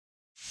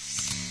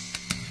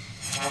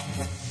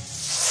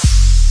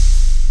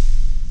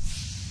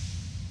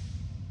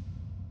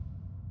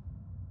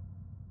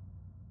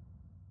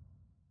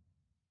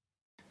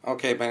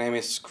Okay, my name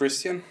is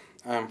Kristijan.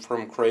 I'm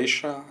from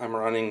Croatia. I'm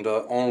running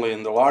only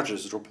in the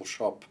largest Drupal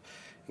shop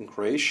in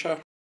Croatia.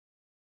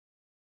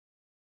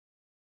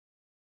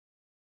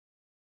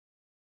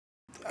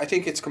 I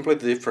think it's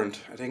completely different.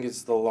 I think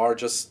it's the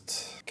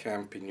largest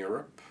camp in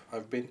Europe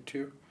I've been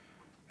to,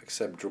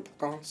 except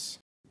DrupalCamps.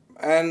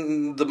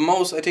 And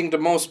I think the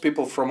most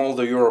people from all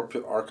the Europe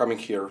are coming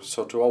here.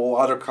 So to all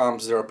other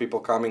camps, there are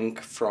people coming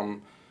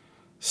from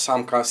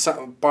some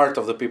part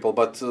of the people,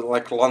 but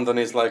like London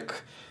is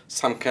like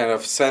some kind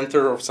of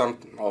center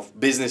of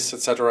business,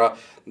 etc.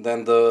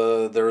 Then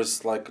there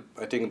is like,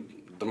 I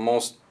think the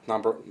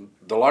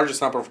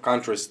largest number of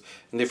countries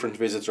and different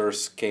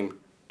visitors came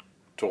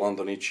to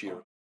London each year.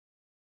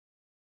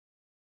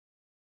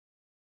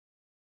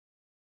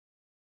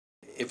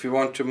 If you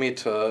want to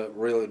meet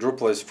really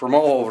Drupalists from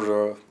all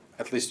over,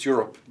 at least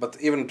Europe, but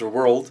even the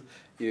world,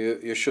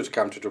 you should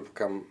come to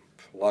DrupalCamp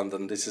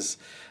London. This is,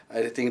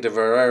 I think, the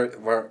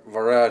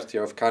variety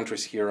of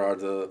countries here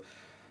are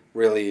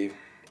really.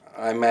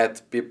 I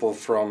met people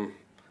from,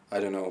 I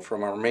don't know,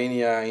 from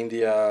Armenia,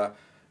 India,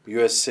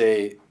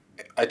 USA.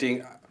 I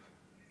think,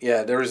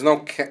 yeah, there is no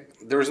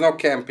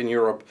camp in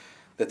Europe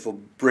that will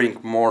bring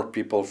more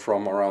people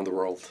from around the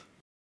world.